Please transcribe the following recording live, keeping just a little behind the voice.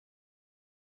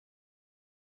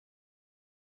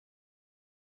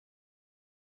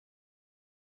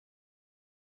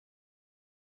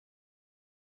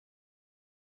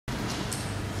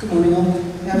Good morning all.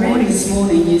 Our reading this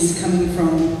morning is coming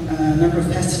from a number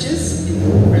of passages in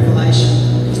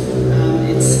Revelation.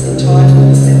 It's entitled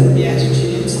The Seven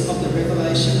Beatitudes of the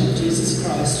Revelation of Jesus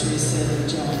Christ to His servant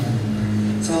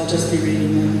John. So I'll just be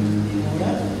reading them in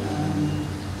order.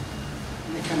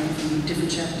 They're coming from different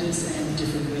chapters and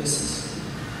different verses.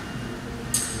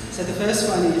 So the first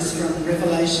one is from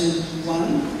Revelation 1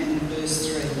 and verse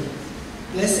 3.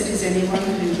 Blessed is anyone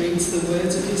who reads the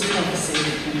words of his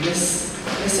prophecy, and blessed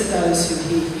are those who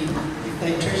hear him, if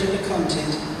they treasure the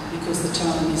content, because the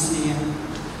time is near.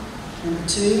 Number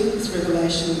 2 is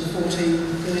Revelation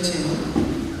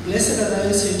 14:13. Blessed are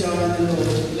those who die in the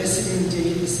Lord. Blessed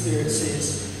indeed, the Spirit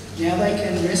says. Now they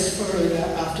can rest forever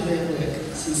after their work,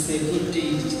 since their good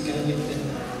deeds go with them.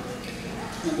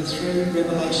 Number 3,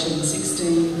 Revelation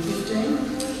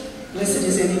 16:15. Blessed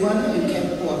is anyone who has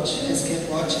kept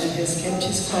watch, and has kept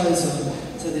his clothes on,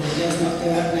 so that he does not go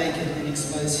out naked and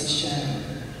expose his shame.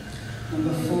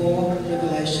 Number 4,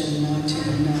 Revelation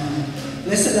 19:9.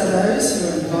 Blessed are those who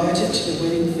are invited to the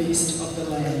wedding feast of the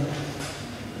Lamb.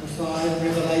 Number 5,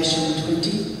 Revelation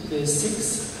 20, verse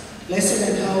 6. Blessed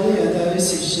and holy are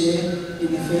those who share in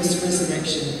the first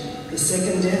resurrection. The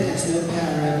second death has no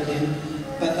power over them,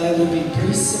 but they will be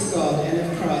priests of God and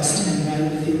of Christ and reign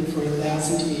with him for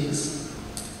 1,000 years.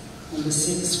 Number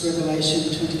 6, Revelation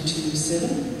 22:7.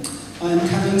 I am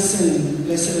coming soon.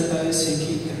 Blessed are those who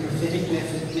keep the prophetic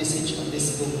message of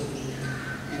this book.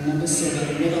 And number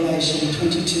 7, Revelation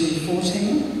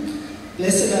 22:14.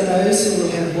 Blessed are those who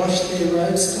will have washed their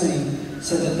robes clean,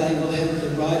 so that they will have the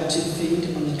right to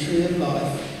feed on the tree of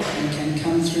life and can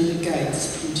come through the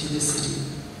gates into the city.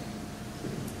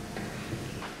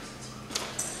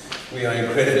 We are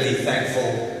incredibly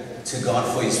thankful to God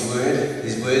for His Word.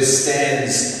 His Word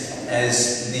stands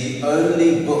as the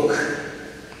only book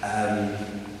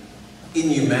in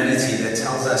humanity that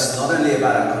tells us not only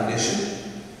about our condition,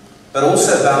 but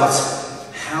also about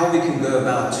how we can go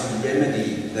about to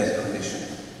remedy that condition.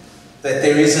 That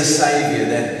there is a Saviour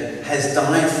that has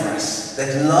died for us,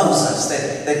 that loves us,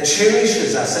 that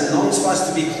cherishes us and longs for us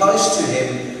to be close to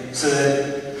Him so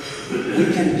that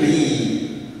we can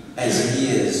be as He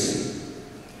is.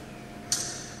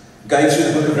 Going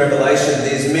through the book of Revelation,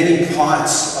 there's many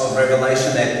parts of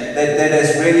Revelation that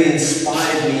has really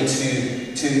inspired me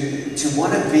to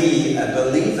want to be a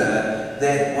believer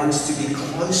that wants to be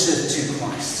closer to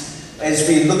Christ. As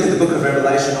we look at the book of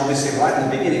Revelation, obviously right in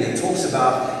the beginning, it talks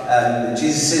about,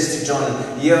 Jesus says to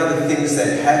John, here are the things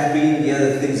that have been, here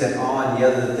are the things that are, and here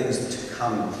are the things to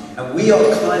come. And we are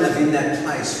kind of in that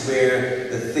place where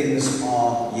the things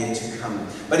are yet to come.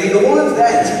 But in all of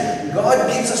that,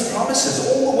 God gives us promises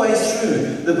all the way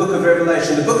through the book of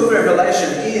Revelation. The book of Revelation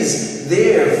is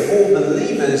there for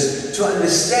believers to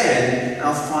understand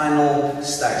our final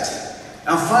state.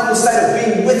 Our final state of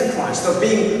being with Christ, of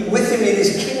being with Him in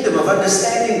His kingdom, of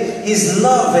understanding His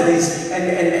love and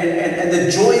and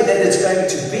the joy that it's going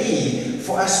to be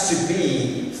for us to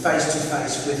be face to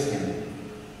face with Him.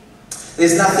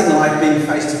 There's nothing like being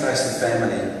face to face with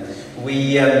family.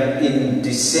 We, in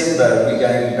December, we're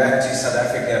going back to South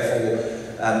Africa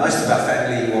for most of our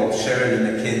family, well, Sharon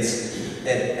and the kids.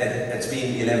 It's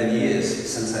been 11 years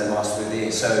since they last were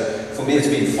there. So for me, it's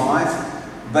been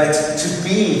 5. But to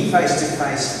be face to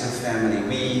face with family,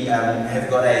 we have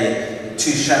got 2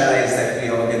 chalets that we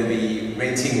are going to be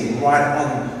renting right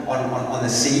on the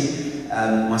sea.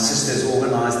 My sister's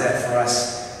organised that for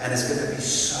us, and it's going to be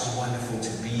so wonderful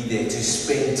to be there, to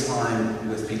spend time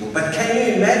with people. But can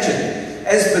you imagine,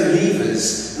 as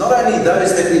believers, not only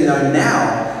those that we know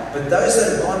now, but those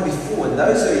that have gone before and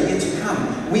those that are yet to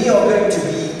come, we are going to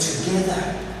be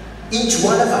together. Each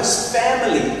one of us,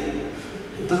 family,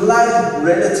 blood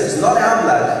relatives, not our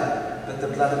blood, but the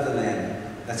blood of the Lamb.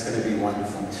 That's going to be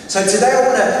wonderful. So today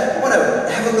I want to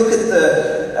have a look at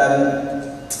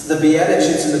the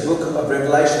Beatitudes in the book of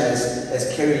Revelation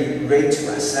as Kerry read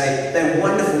to us. They're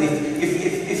wonderful.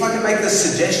 If I can make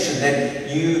this suggestion that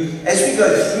you, as we go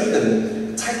through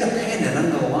them, take a pen and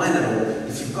underline it, or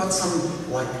if you've got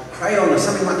some like crayon or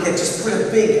something like that, just put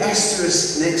a big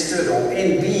asterisk next to it, or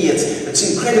NB. It's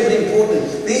incredibly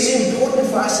important. These are important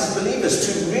for us as believers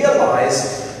to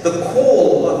realize the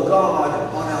call of God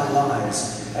on our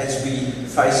lives as we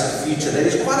face a future that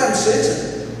is quite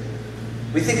uncertain.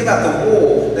 We think about the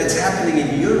war that's happening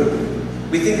in Europe.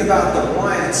 We think about the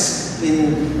riots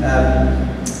in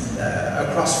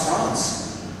across France.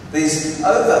 There's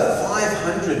over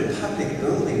 500 public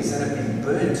buildings that have been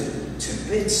burnt to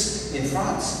bits in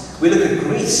France. We look at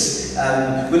Greece,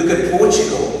 we look at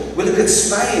Portugal, we look at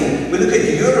Spain, we look at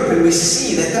Europe, and we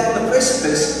see that they're on the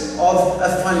precipice of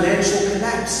a financial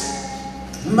collapse.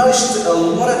 A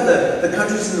lot of the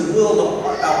countries in the world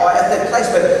are at that place.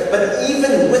 But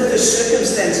even with the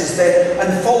circumstances that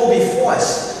unfold before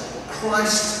us,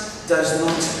 Christ does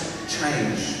not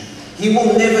change. He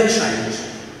will never change.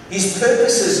 His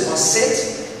purposes are set,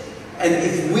 and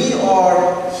if we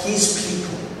are His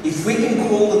people, if we can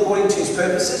call according to His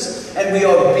purposes, and we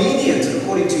are obedient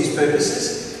according to His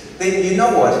purposes, then you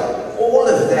know what? All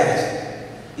of that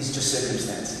is just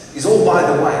circumstance. It's all by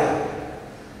the way.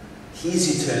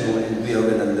 He's eternal and we are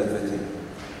going to live with Him.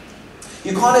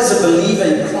 You can't, as a believer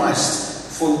in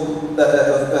Christ, for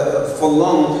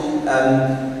long,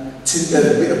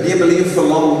 be a believer for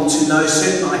long to know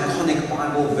certain iconic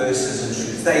Bible verses and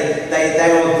truths. They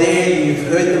are there. You've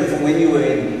heard them from when you were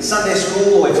in Sunday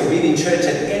school, or if you've been in church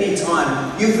at any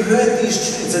time. You've heard these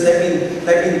truths, and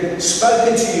they've been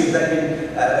spoken to you. They've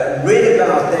been read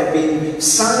about. They've been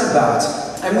sung about.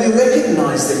 And we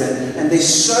recognize them, and there's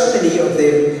so many of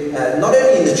them, not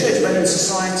only in the church, but in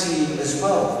society as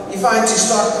well. If I had to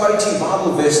start quoting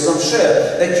Bible verses, I'm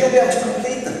sure that you'll be able to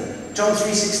complete them. John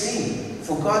 3:16,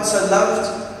 for God so loved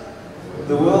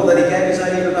the world that He gave His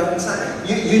only begotten Son.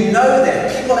 You know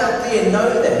that. People out there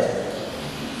know that.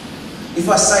 If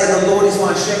I say the Lord is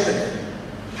my shepherd,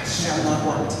 I shall not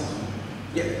want.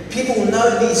 Yeah, people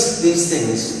know these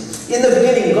things. In the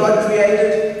beginning, God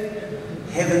created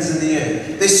heavens and the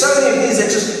earth. There's so many of these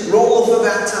that just roll off of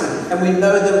our tongue, and we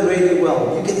know them really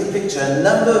well. You get the picture. A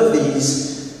number of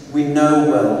these we know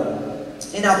well.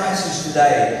 In our passage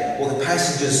today, or the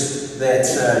passages that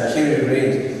Kerry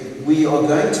read, we are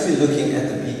going to be looking at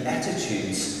the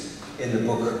Beatitudes in the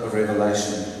book of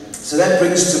Revelation. So that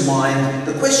brings to mind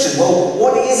the question, well,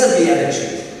 what is a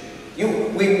Beatitude?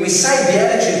 We say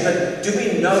Beatitude, but do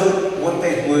we know what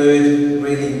that word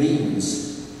really means?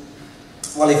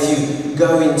 Well, if you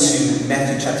go into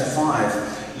Matthew chapter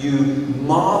 5, you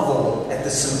marvel at the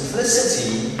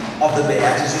simplicity of the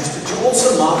Beatitudes, but you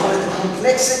also marvel at the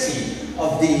complexity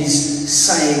of these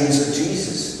sayings of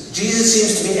Jesus. Jesus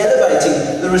seems to be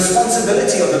elevating the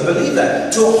responsibility of the believer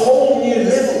to a whole new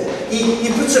level.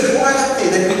 He puts it right up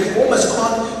there that we almost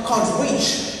can't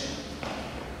reach.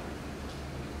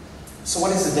 So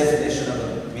what is the definition of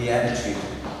a Beatitude?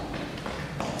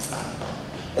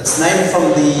 It's named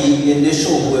from the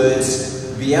initial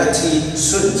words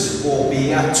Beatitudes or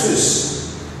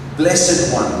Beatus,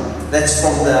 blessed one. That's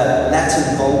from the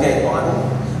Latin Vulgate Bible.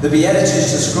 The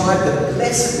Beatitudes describe the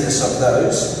blessedness of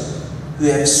those who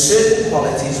have certain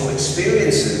qualities or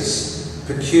experiences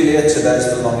peculiar to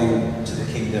those belonging to the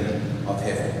kingdom of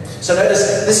heaven. So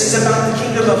notice, this is about the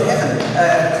kingdom of heaven.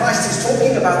 Christ is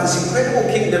talking about this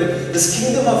incredible kingdom, this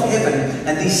kingdom of heaven,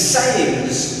 and these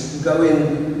sayings go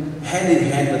in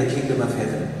hand with the kingdom of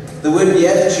heaven. The word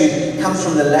beatitude comes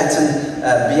from the Latin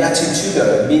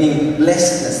beatitudo, meaning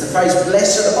blessedness. The phrase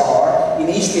blessed are in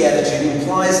each beatitude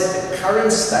implies a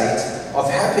current state of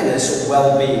happiness or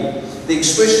well-being. The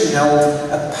expression held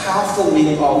a powerful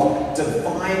meaning of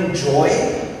divine joy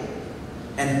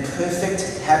and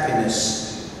perfect happiness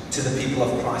to the people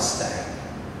of Christ's day.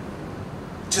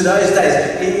 To those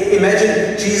days,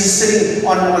 imagine Jesus sitting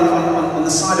on the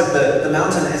side of the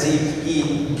mountain as he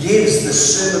gives the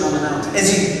Sermon on the Mount, as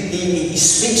he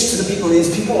speaks to the people, and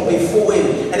these people are before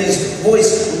him, and his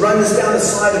voice runs down the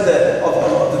side of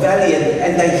the valley,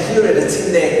 and they hear it. It's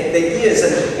in their ears,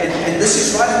 and this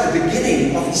is right at the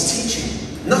beginning of his teaching.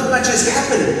 Not much has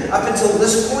happened up until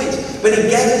this point, when he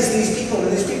gathers these people,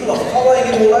 and these people are following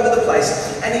him all over the place,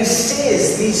 and he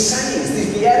says these sayings,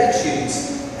 these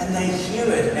beatitudes, and they hear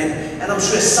it, and I'm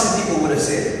sure some people would have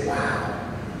said, wow,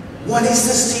 what is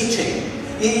this teaching?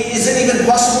 Is it even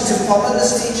possible to follow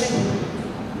this teaching?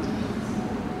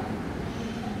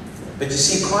 But you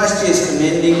see, Christ here is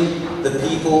commending the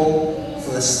people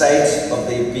for the state of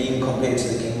their being compared to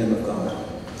the kingdom of God.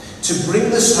 To bring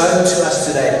this home to us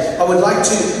today, I would like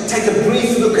to take a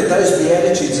brief look at those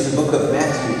Beatitudes in the book of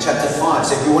Matthew, chapter 5.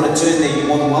 So if you want to turn there, you're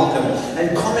more than welcome.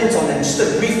 And comment on them, just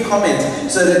a brief comment,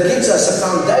 so that it gives us a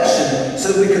foundation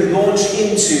so that we can launch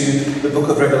into the book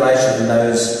of Revelation and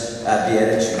those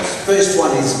Beatitudes. First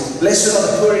one is, blessed are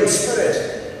the poor in spirit,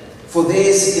 for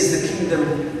theirs is the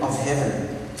kingdom of heaven.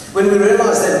 When we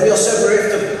realize that we are so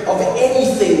bereft of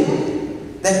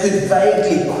anything that could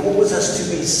vaguely cause us to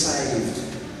be saved,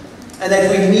 and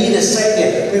that we need a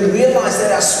Savior, we realize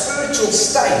that our spiritual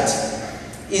state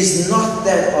is not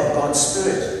that of God's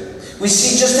Spirit. We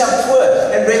see just how poor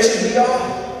and wretched we are.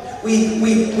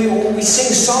 We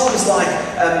sing songs like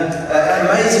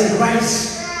Amazing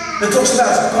Grace, that talks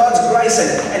about God's grace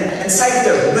and saved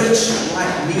a wretch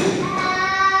like me.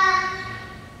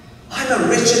 I'm a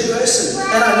wretched person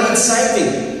and I need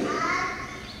saving.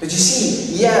 But you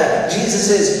see, yeah, Jesus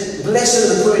says, blessed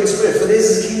are the poor in spirit, for theirs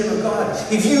is the kingdom of God.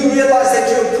 If you realize that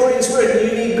you're poor in spirit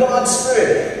and you need God's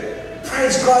Spirit,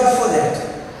 praise God for that.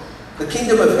 The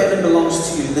kingdom of heaven belongs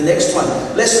to you. The next one,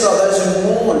 blessed are those who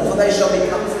mourn, for they shall be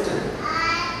comforted.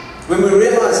 When we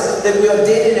realize that we are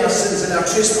dead in our sins and our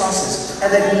trespasses,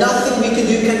 and that nothing we can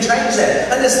do can change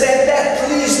that. Understand that.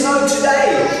 Please know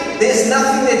today, there's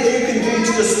nothing that you can do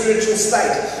to your spiritual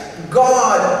state.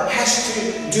 God has to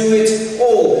do it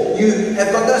all. You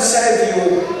have got no say over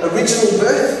your original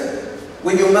birth,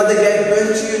 when your mother gave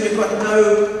birth to you, and you've got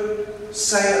no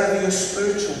say over your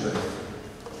spiritual birth.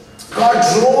 God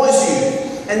draws you,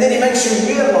 and then He makes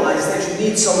you realize that you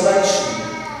need salvation.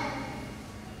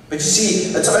 But you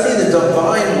see, it's only the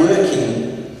divine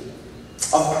working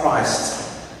of Christ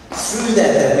through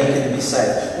that we can be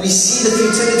saved. We see the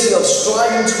futility of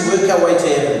striving to work our way to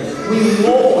heaven. We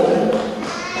mourn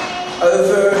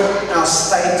over our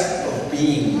state of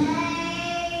being.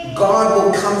 God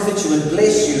will comfort you and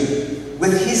bless you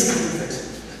with His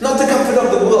comfort. Not the comfort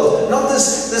of the world. Not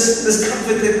this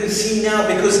comfort that we see now,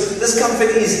 because this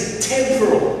comfort is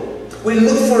temporal. We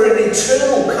look for an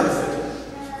eternal comfort.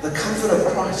 The comfort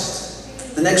of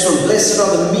Christ. The next one, blessed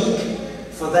are the meek,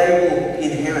 for they will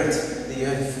inherit the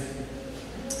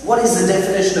earth. What is the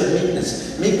definition of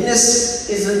meekness? Meekness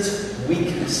isn't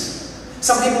weakness.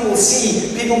 Some people will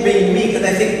see people being meek and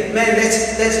they think, man,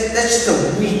 that's just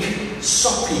a weak,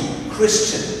 soppy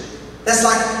Christian. That's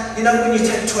like, you know, when you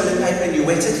take toilet paper and you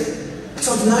wet it, it's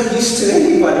of no use to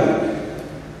anybody.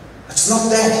 It's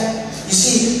not that. You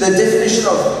see, the definition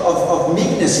of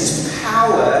meekness is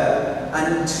power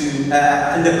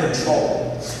under control.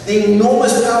 The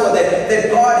enormous power that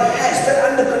God has, but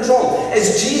under control.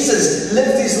 As Jesus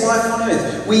lived His life on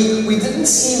earth, we didn't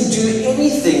see Him do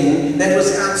anything that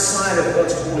was outside of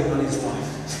God's calling on His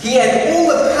life. He had all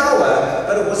the power,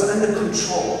 but it was under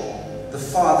control. The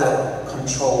Father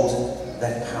controlled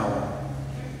that power.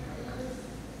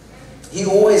 He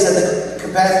always had the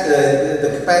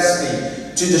capacity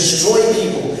to destroy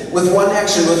people with one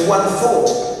action, with one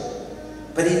thought.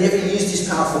 But He never used His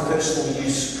power for personal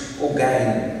use or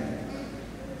gain.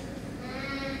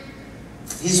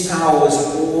 His power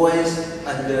was always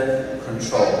under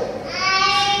control.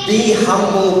 Be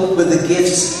humble with the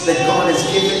gifts that God has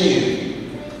given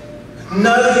you.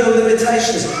 Know your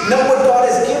limitations. Know what God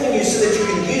has given you so that you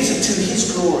can use it to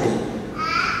His glory.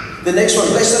 The next one,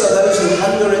 blessed are those who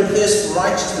hunger and thirst for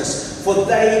righteousness, for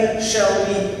they shall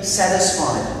be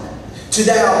satisfied.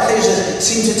 Today our pleasures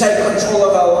seem to take control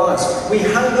of our lives. We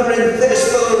hunger and thirst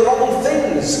for the wrong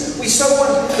things. We so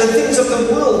want the things of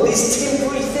the world, these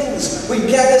temporary things. We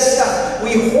gather stuff,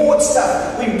 we hoard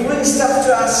stuff, we bring stuff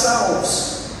to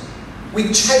ourselves. We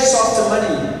chase after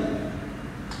money.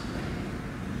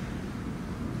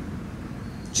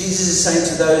 Jesus is saying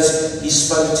to those He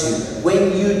spoke to,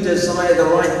 when you desire the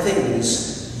right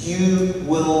things, you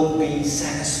will be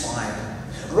satisfied.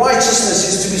 Righteousness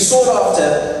is to be sought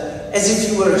after as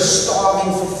if you were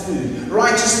starving for food.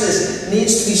 Righteousness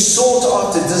needs to be sought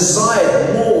after,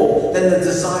 desired more than the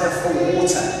desire for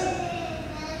water.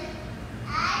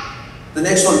 The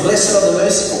next one, blessed are the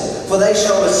merciful, for they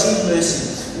shall receive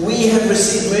mercy. We have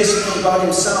received mercy from God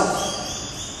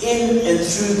Himself in and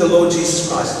through the Lord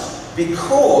Jesus Christ.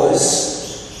 Because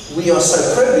we are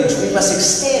so privileged, we must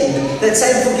extend that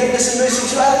same forgiveness and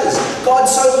mercy to others. God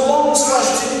so longs for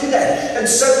us to do that.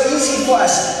 It's so easy for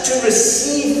us to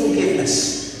receive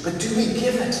forgiveness. But do we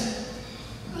give it?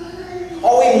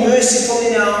 Are we merciful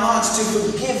in our hearts to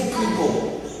forgive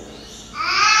people?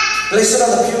 Blessed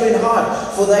are the pure in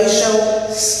heart, for they shall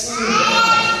see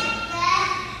God.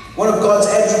 One of God's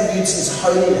attributes is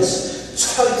holiness.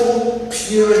 Total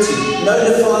purity. No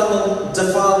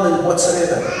defilement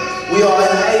whatsoever. We are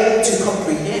unable to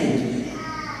comprehend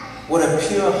what a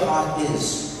pure heart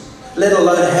is, let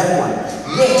alone have one.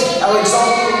 Yet, our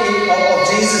example of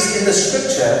Jesus in the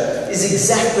Scripture is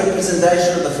exact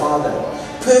representation of the Father.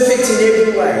 Perfect in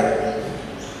every way.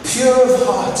 Pure of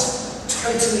heart.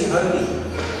 Totally holy.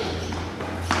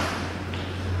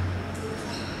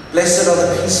 Blessed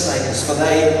are the peacemakers, for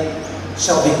they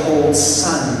shall be called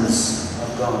sons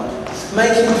of God.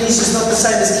 Making peace is not the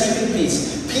same as keeping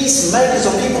peace. Peacemakers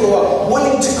are people who are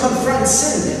willing to confront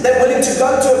sin. They're willing to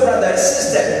go to a brother, a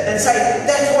sister, and say,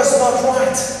 that was not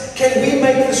right. Can we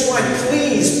make this right?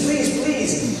 Please, please,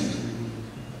 please.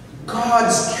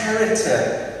 God's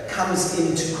character comes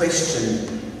into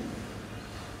question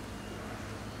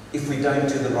if we don't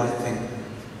do the right thing.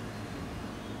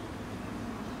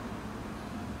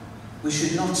 We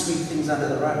should not sweep things under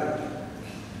the rug.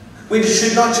 We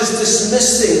should not just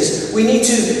dismiss things. We need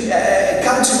to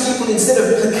come to people instead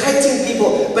of placating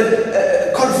people, but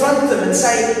confront confront them and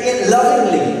say,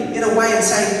 lovingly, in a way, and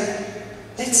say,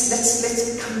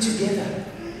 let's come together.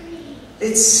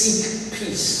 Let's seek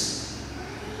peace.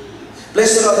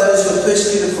 Blessed are those who are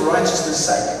persecuted for righteousness'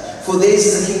 sake, for theirs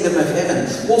is the kingdom of heaven.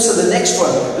 Also the next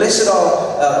one, blessed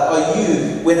are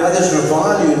you when others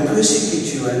revile you and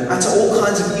persecute you and utter all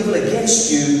kinds of evil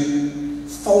against you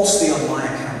falsely on my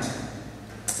account.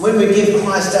 When we give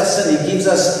Christ our sin, He gives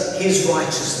us His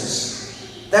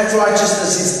righteousness. That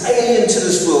righteousness is alien to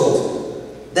this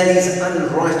world. That is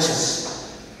unrighteous.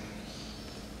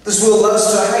 This world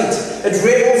loves to hate. It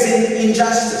revels in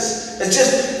injustice. It's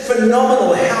just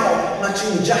phenomenal how much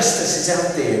injustice is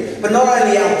out there. But not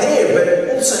only out there,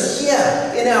 but also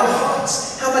here in our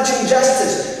hearts. How much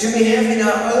injustice do we have in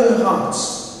our own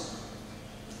hearts?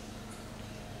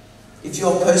 If you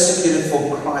are persecuted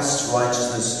for Christ's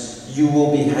righteousness, you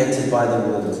will be hated by the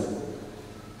world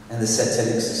and the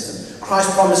satanic system.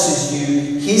 Christ promises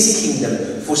you His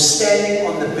kingdom for standing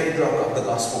on the bedrock of the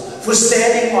gospel, for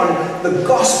standing on the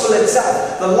gospel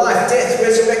itself, the life, death,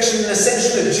 resurrection, and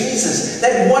ascension of Jesus.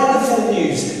 That wonderful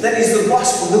news, that is the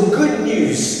gospel, the good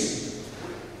news.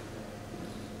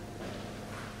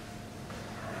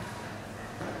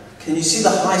 Can you see the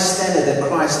high standard that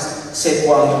Christ set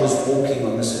while He was walking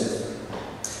on this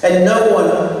earth? And none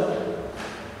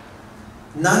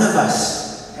of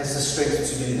us has the strength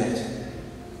to do that.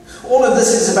 All of this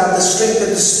is about the strength that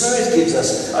the Spirit gives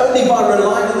us. Only by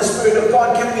relying on the Spirit of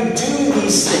God can we do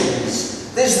these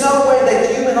things. There's no way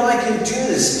that you and I can do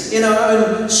this in our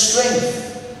own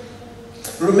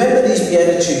strength. Remember these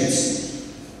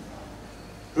Beatitudes.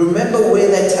 Remember where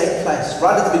they take place.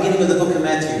 Right at the beginning of the book of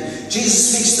Matthew.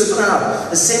 Jesus speaks to the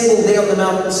crowd, assembled there on the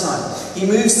mountainside. He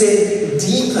moves them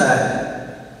deeper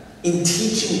in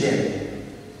teaching them.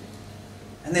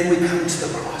 And then we come to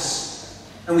the cross.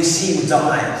 And we see Him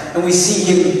die. And we see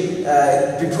Him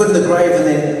be put in the grave and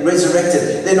then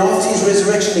resurrected. Then after His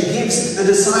resurrection, He gives the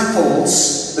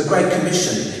disciples the Great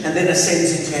Commission and then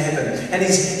ascends into heaven. And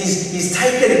He's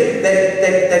taken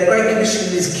that Great Commission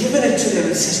and He's given it to them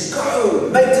and says, go,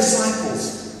 make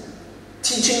disciples.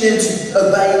 Teaching them to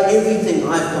obey everything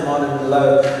I've commanded, and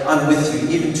lo, I'm with you,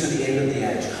 even to the end of the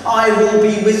age. I will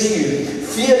be with you.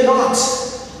 Fear not.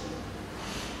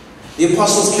 The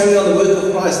apostles carry on the work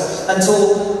of Christ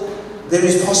until there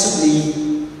is possibly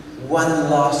one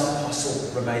last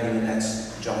apostle remaining, and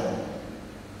that's John,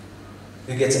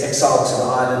 who gets exiled to the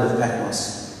island of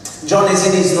Patmos. John is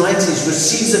in his 90s,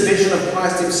 receives a vision of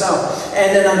Christ Himself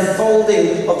and an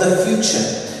unfolding of the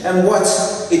future and what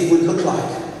it would look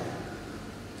like.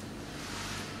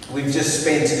 We've just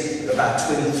spent about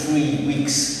 23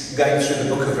 weeks going through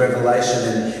the book of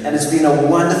Revelation, and it's been a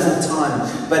wonderful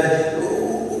time. But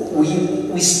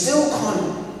we still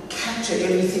can't capture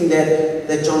everything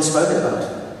that John spoke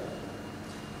about.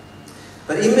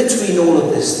 But in between all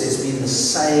of this, there's been the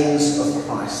sayings of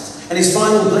Christ. And His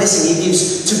final blessing He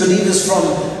gives to believers from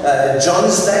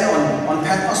John's day on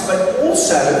Patmos, but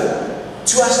also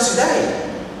to us today.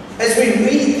 As we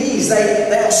read these,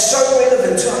 they are so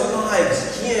relevant to our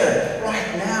lives here,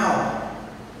 right now.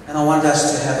 And I want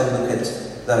us to have a look at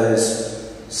those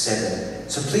 7.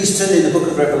 So please turn in the book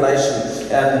of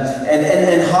Revelation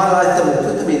and highlight them and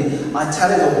put them in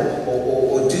italic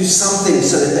or do something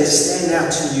so that they stand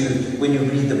out to you when you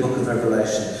read the book of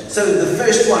Revelation. So the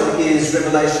first one is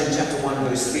Revelation chapter 1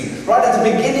 verse 3. Right at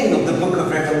the beginning of the book of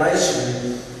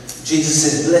Revelation, Jesus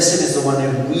says, blessed is the one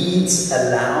who reads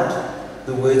aloud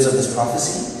the words of this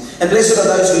prophecy. And blessed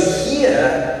are those who hear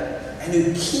and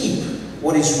who keep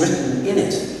what is written in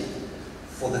it,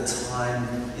 for the time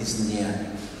is near.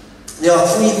 There are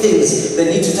 3 things that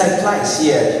need to take place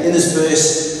here in this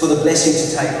verse for the blessing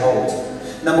to take hold.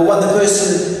 Number 1, the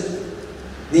person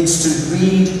needs to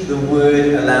read the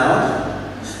word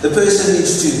aloud. The person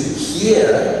needs to hear,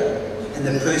 and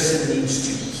the person needs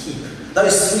to keep.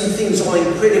 Those 3 things are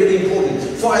incredibly important.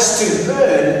 For us to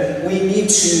learn, we need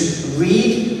to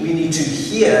read, we need to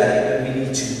hear, and we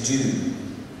need to do.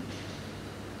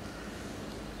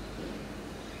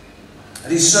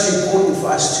 It is so important for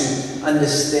us to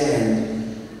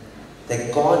understand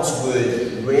that God's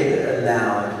word read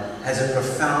aloud has a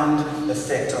profound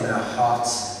effect on our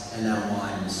hearts and our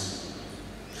minds.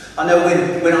 I know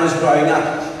when I was growing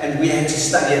up and we had to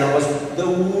study, and I was the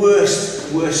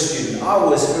worst student. I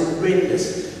was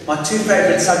horrendous. My 2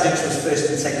 favourite subjects was first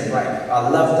and second grade. I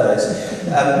loved those.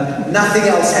 Nothing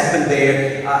else happened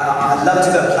there. I loved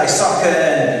to go play soccer,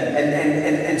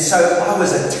 and so I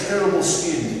was a terrible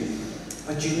student.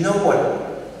 But you know what?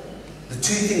 The 2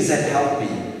 things that helped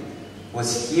me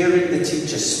was hearing the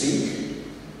teacher speak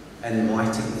and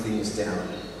writing things down.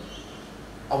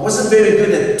 I wasn't very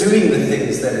good at doing the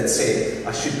things that it said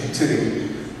I should be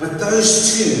doing. But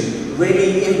those two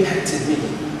really impacted me.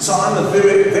 So I'm a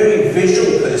very, very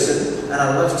visual person, and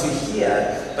I love to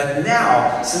hear. But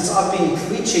now, since I've been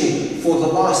preaching for the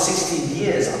last 16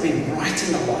 years, I've been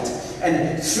writing a lot.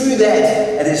 And through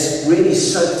that, it has really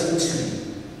soaked into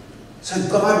me. So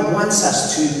God wants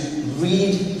us to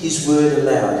read His Word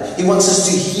aloud. He wants us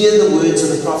to hear the words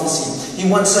of the prophecy. He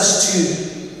wants us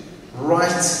to write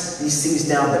these things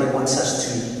down, but He wants us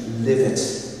to live it.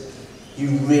 He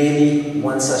really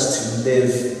wants us to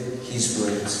live His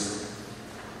words.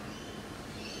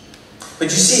 But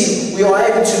you see, we are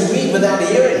able to read without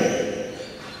hearing.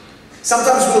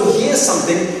 Sometimes we'll hear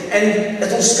something and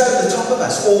it'll just go to the top of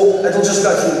us, or it'll just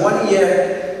go through one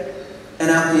ear and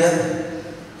out the other.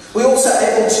 We're also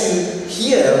able to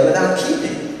hear without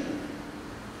keeping.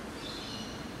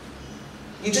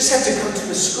 You just have to come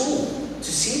to a school to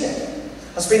see that.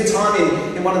 I spent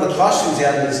time in one of the classrooms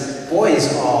out, and these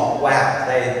boys are, wow,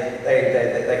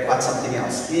 they're quite something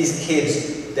else. These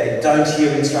kids, they don't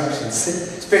hear instructions,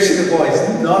 especially the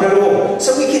boys, not at all.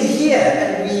 So we can hear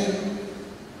and we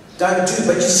don't do.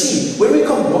 But you see, when we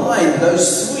combine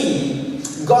those three,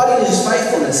 God in His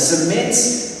faithfulness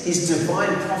cements His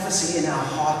divine prophecy in our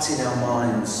hearts, in our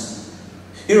minds.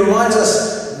 He reminds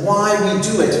us why we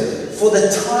do it. For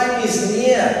the time is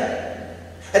near.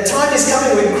 A time is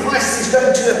coming when Christ is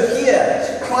going to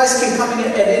appear. Christ can come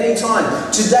in at any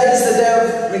time. Today is the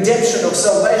day of redemption, of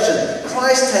salvation.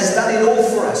 Christ has done it all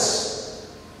for us.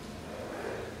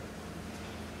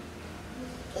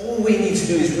 All we need to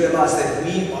do is realize that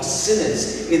we are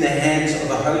sinners in the hands of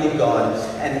a holy God,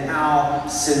 and our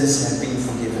sins have been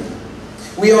forgiven.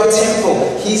 We are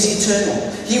temporal. He's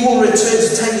eternal. He will return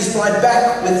to take His bride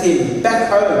back with Him, back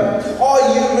home.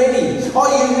 Are you ready?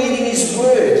 Are you reading His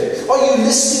Word? Are you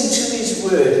listening to His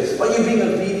Word? Are you being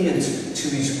obedient to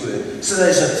His Word? So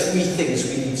those are three things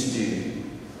we need to do.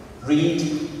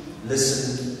 Read,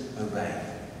 listen, obey.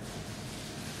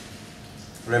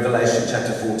 Revelation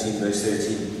chapter 14, verse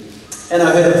 13. And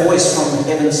I heard a voice from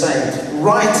heaven saying,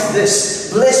 write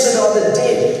this, blessed are the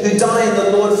dead who die in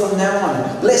the Lord from now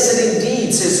on. Blessed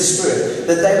indeed, says the Spirit,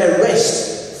 that they may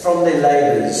rest from their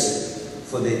labours,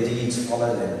 for their deeds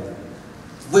follow them.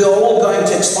 We are all going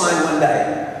to expire one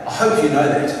day. I hope you know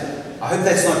that. I hope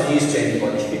that's not news to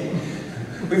anybody.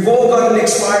 We've all got an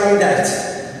expiry date.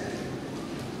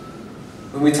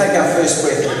 When we take our first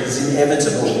breath, it is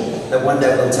inevitable that one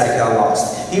day we'll take our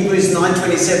last. Hebrews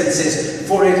 9:27 says,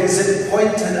 for it is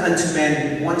appointed unto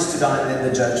man once to die and then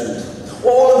the judgment.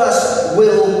 All of us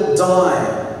will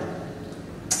die.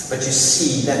 But you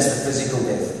see, that's the physical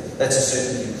death. That's a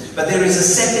certainty. But there is a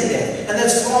second death, and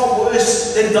that's far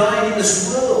worse than dying in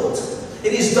this world.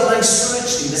 It is dying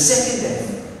spiritually, the second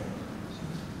death.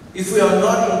 If we are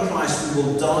not in Christ, we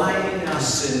will die in our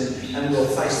sin, and we will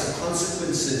face the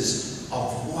consequences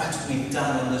of what we've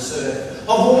done on this earth. Of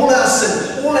all our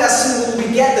sin will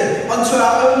be gathered onto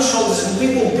our own shoulders, and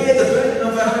we will bear the burden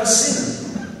of our own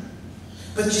sin.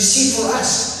 But you see, for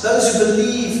us, those who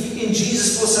believe in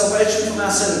Jesus for salvation from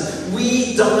our sin,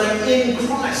 we die in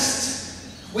Christ.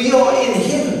 We are in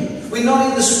Him. We're not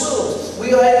in this world.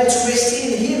 We are able to rest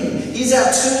in Him. He's our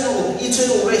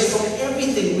eternal rest from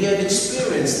everything we have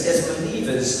experienced as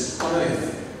believers on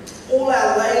earth. All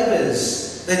our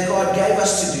labours that God gave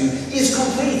us to do is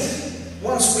complete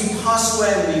once we pass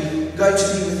away and we go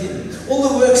to be with Him. All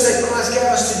the works that Christ gave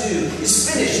us to do is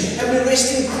finished, and we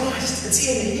rest in Christ. It's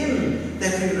in Him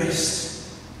that we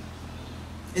rest.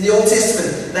 In the Old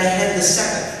Testament, they had the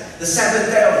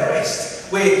Sabbath day of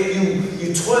rest, where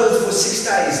you toiled for 6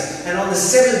 days, and on the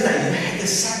seventh day you had the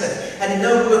Sabbath, and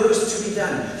no work was to be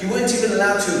done. You weren't even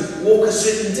allowed to walk a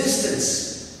certain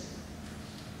distance.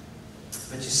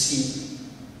 But you see,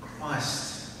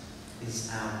 Christ is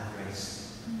our rest.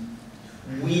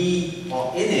 We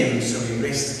are in Him, so we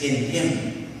rest in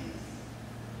Him.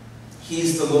 He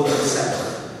is the Lord of the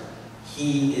Sabbath.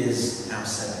 He is our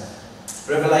Sabbath.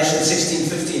 Revelation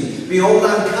 16:15. Behold,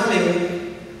 I'm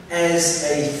coming as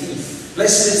a thief.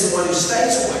 Blessed is the one who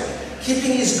stays awake,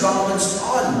 keeping his garments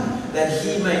on, that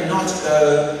he may not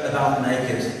go about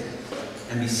naked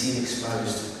and be seen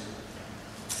exposed.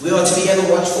 We are to be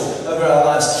ever watchful over our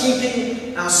lives,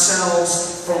 keeping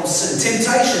ourselves from sin.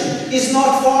 Temptation is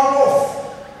not far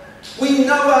off. We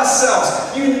know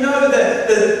ourselves. You know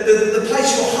the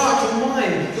place your heart, your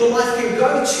mind, your life can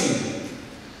go to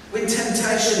when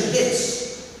temptation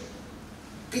hits.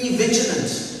 Be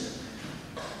vigilant.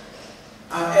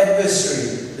 Our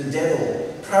adversary, the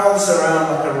devil, prowls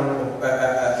around like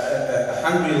a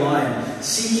hungry lion,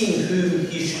 seeking whom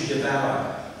he should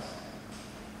devour.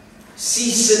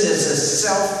 See sin as a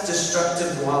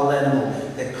self-destructive wild animal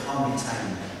that can't be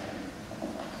tamed.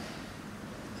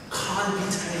 Can't be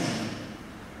tamed.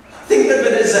 Think of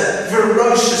it as a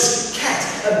ferocious cat,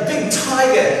 a big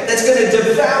tiger that's going to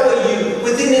devour you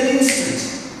within an instant.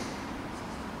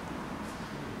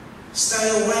 Stay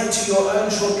awake to your own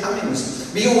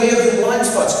shortcomings. Be aware of your blind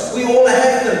spots. We all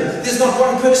have them. There's not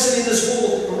one person in this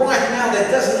hall right now that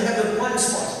doesn't have a blind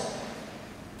spot.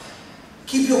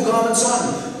 Keep your garments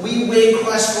on. We wear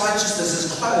Christ's righteousness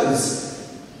as clothes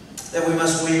that we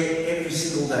must wear every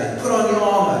single day. Put on your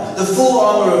armor, the full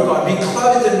armor of God. Be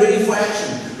clothed and ready for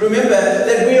action. Remember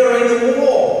that we are in a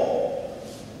war.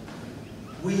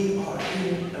 We are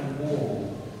in a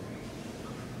war.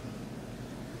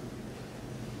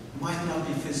 Might not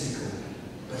be physical,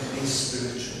 but it is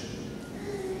spiritual,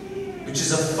 which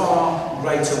is a far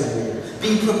greater war.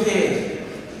 Be prepared.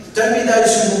 Don't be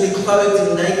those who will be clothed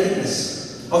in nakedness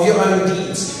of your own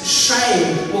deeds.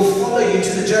 Shame will follow you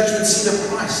to the judgment seat of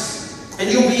Christ, and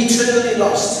you'll be eternally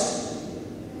lost.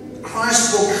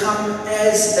 Christ will come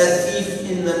as a thief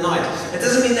in the night. It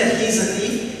doesn't mean that he's a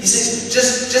thief. He says,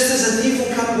 just as a thief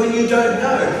will come when you don't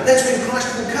know. That's when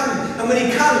Christ will come. And when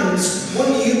he comes,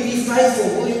 will you be faithful?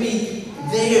 Will you be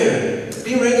there?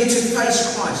 Be ready to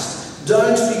face Christ.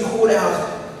 Don't be caught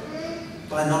out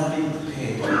by not being prepared.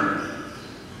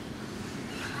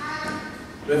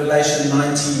 Revelation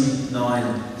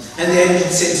 19:9. And the angel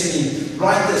said to me,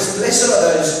 write this, blessed are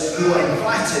those who are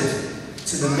invited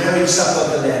to the marriage supper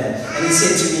of the Lamb. And he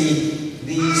said to me,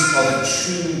 these are the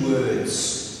true words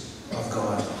of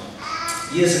God.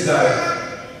 Years ago,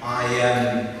 I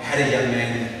had a young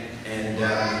man, and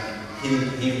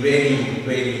he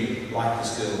really liked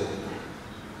this girl.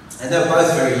 And they were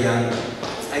both very young,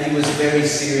 and he was very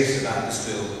serious about this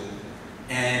girl.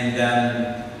 And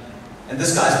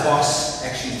this guy's boss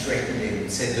actually threatened him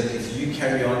and said, look, if you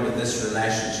carry on with this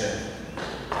relationship,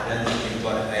 I don't think you've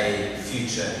got a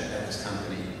future at this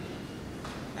company.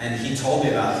 And he told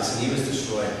me about this, and he was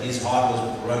destroyed. His heart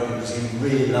was broken because he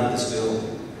really loved this girl.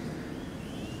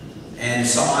 And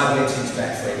so I went into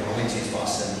bat for him. I went to his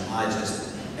boss, and I just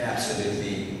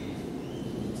absolutely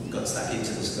got stuck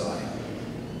into this guy.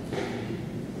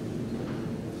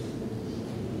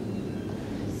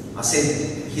 I said,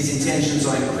 his intentions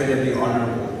are incredibly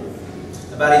honorable.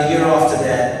 About a year after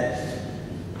that,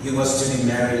 he was to be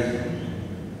married,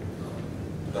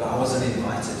 but I wasn't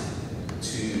invited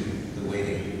to the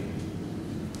wedding.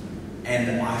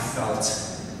 And I felt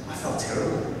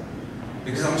terrible.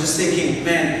 Because I'm just thinking,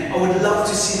 man, I would love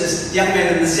to see this young man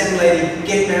and this young lady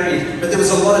get married, but there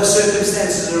was a lot of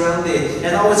circumstances around there,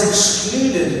 and I was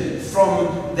excluded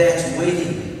from that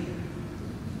wedding.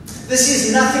 This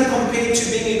is nothing compared to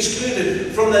being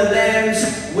excluded from the Lamb's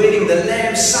wedding, the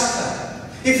Lamb's supper.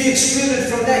 If you're excluded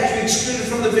from that, you're excluded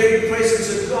from the very presence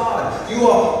of God. You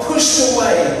are pushed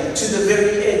away to the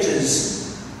very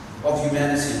edges of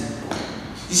humanity.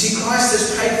 You see, Christ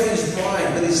has paid for his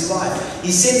bride with his life.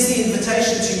 He sends the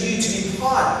invitation to you to be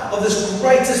part of this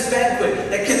greatest banquet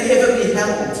that can ever be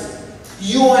held.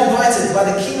 You are invited by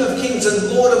the King of Kings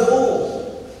and Lord of all.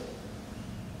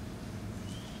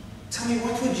 Tell me,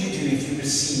 what would you do if you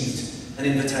received an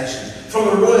invitation from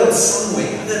a royal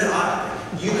somewhere? I don't know,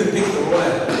 you could pick the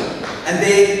royal. And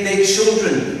their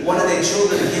children, one of their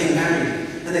children are getting married,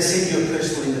 and they send you a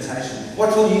personal invitation.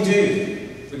 What will you do?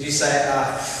 Would you say,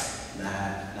 no.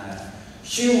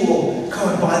 You will go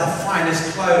and buy the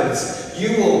finest clothes.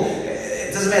 You will,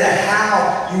 it doesn't matter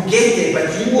how you get there,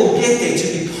 but you will get there to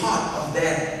be part of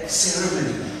that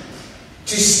ceremony.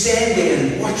 To stand there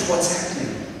and watch what's happening.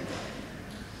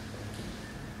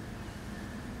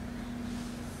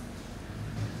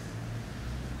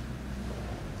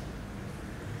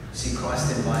 See,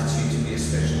 Christ invites you to be a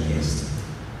special guest.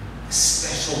 A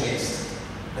special guest.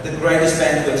 At the greatest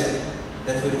banquet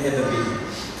that would ever be.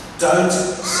 Don't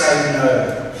say no.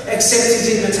 Accept his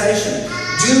invitation.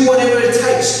 Do whatever it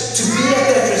takes to be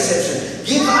at that reception.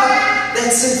 Give up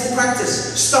that sinful practice.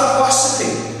 Stop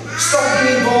gossiping. Stop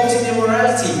being involved in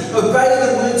immorality. Obey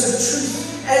the words of truth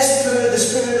as per the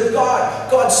Spirit of God.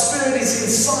 God's Spirit is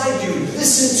inside you.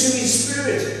 Listen to his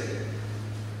Spirit.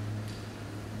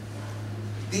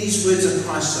 These words of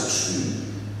Christ are true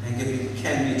and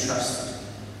can be trusted.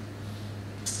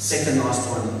 Third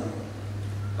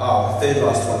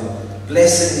last one.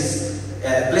 Blessed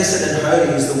and holy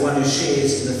is the one who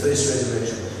shares in the first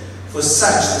resurrection. For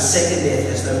such the second death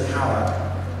has no power,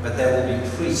 but they will be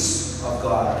priests of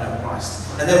God and of Christ.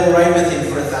 And they will reign with him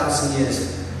for 1,000 years.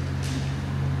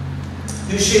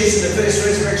 Who shares in the first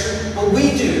resurrection? Well,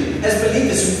 we do. As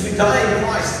believers, if we die in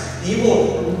Christ, he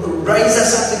will raise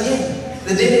us up again.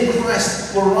 The dead in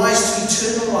Christ will rise to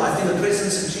eternal life in the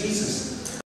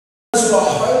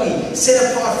holy,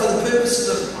 set apart for the purposes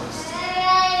of Christ.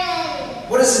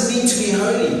 What does it mean to be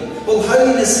holy? Well,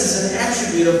 holiness is an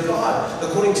attribute of God,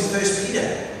 according to 1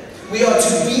 Peter. We are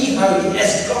to be holy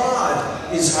as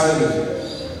God is holy.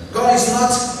 God is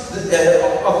not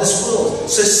of this world,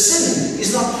 so sin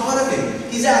is not part of him.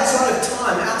 He's outside of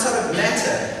time, outside of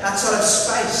matter, outside of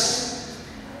space.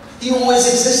 He always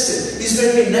existed. His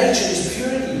very nature is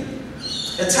purity.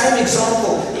 A tame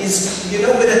example is, you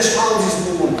know, when a child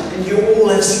is born, and you all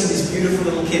have seen these beautiful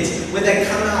little kids. When they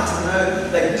come out, I know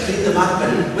they clean them up,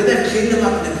 and when they've cleaned them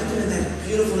up and they put them in that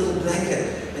beautiful little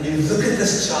blanket, and you look at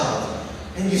this child,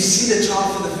 and you see the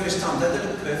child for the first time, don't they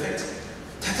look perfect?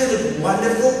 Don't they look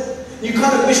wonderful? You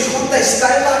kind of wish, can't they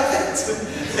stay like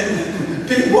that?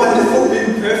 Being wonderful,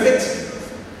 being perfect.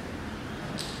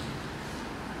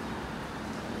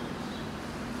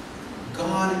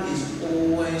 God is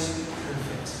always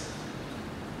perfect.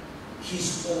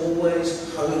 He's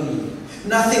always holy.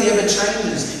 Nothing ever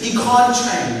changes. He can't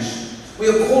change. We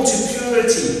are called to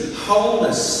purity,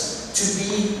 wholeness, to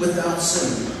be without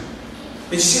sin.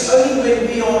 But you see, only when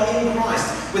we are in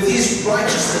Christ, with His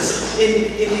righteousness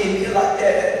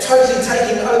totally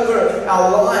taking over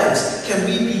our lives, can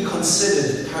we be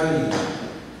considered holy.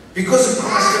 Because of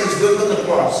Christ and His work on the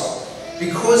cross,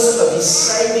 because of His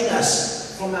saving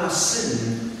us from our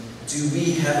sin, do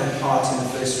we have a part in the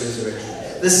first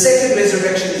resurrection. The second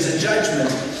resurrection is a judgment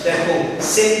that will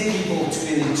send people to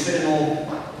an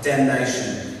eternal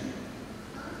damnation.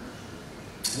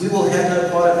 We will have no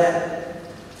part of that.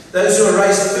 Those who are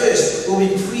raised first will be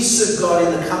priests of God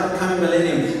in the coming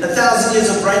millennium. 1,000 years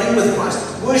of reigning with Christ,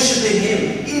 worshipping Him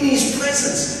in His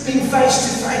presence, being face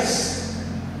to face.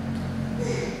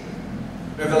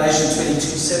 Revelation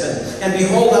 22:7. And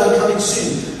behold, I am coming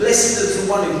soon. Blessed is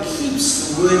the one who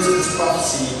keeps the words of this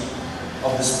prophecy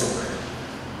of this book.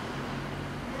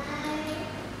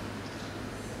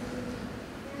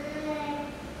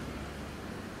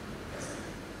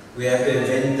 We have the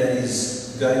event that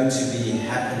is going to be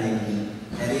happening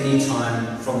at any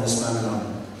time from this moment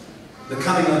on. The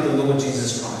coming of the Lord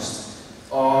Jesus Christ.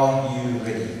 Are you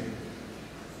ready?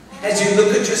 As you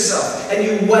look at yourself and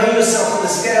you weigh yourself on the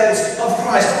scales of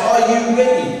Christ, are you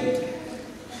ready?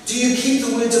 Do you keep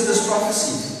the words of this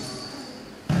prophecy?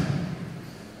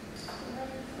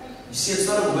 You see, it's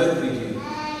not a work we do,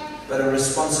 but a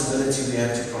responsibility we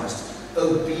have to Christ.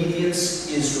 Obedience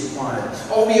is required.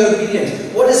 Are we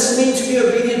obedient? What does it mean to be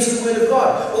obedient to the Word of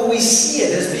God? Well, we see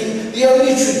it as being the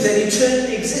only truth that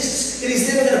eternally exists. It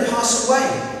is never going to pass away.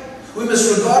 We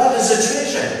must regard it as a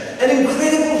treasure, an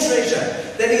incredible treasure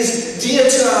that is dear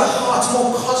to our hearts,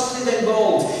 more costly than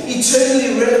gold,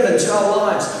 eternally relevant to our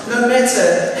lives. No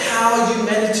matter how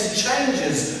humanity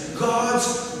changes,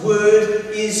 God's Word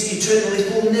is eternal.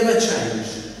 It will never change.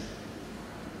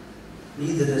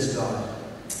 Neither does God.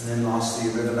 And then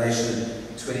lastly, Revelation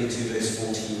 22 verse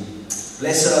 14.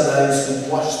 Blessed are those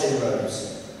who wash their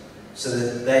robes, so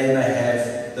that they may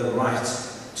have the right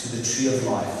to the tree of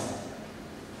life,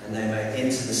 and they may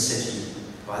enter the city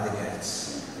by the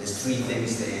gates. There's three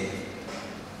things there.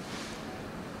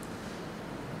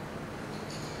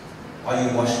 Are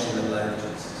you washed in the blood of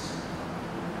Jesus?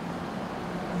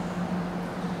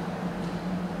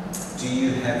 Do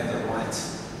you have the right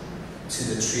to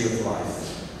the tree of life?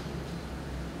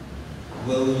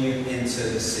 Will you enter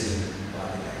the city by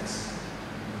the gates?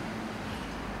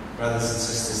 Brothers and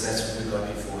sisters, that's what we've got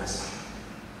before us.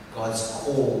 God's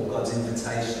call, God's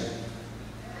invitation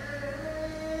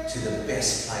to the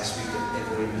best place we could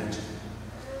ever imagine.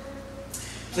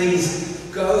 Please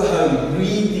go home,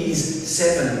 read these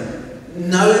 7,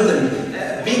 know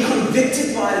them, be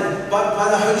convicted by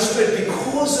the Holy Spirit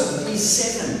because of these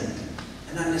 7,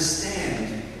 and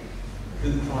understand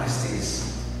who Christ is.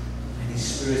 His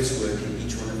Spirit's work in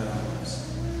each one of our lives.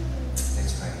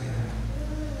 Let's pray together.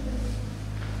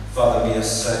 Father, we are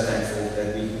so thankful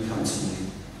that we can come to you,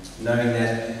 knowing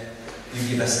that you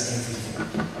give us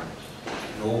everything,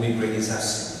 and all we bring is our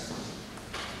sin.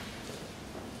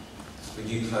 Would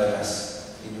you clothe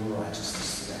us in your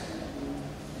righteousness today?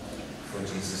 For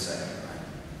Jesus' sake.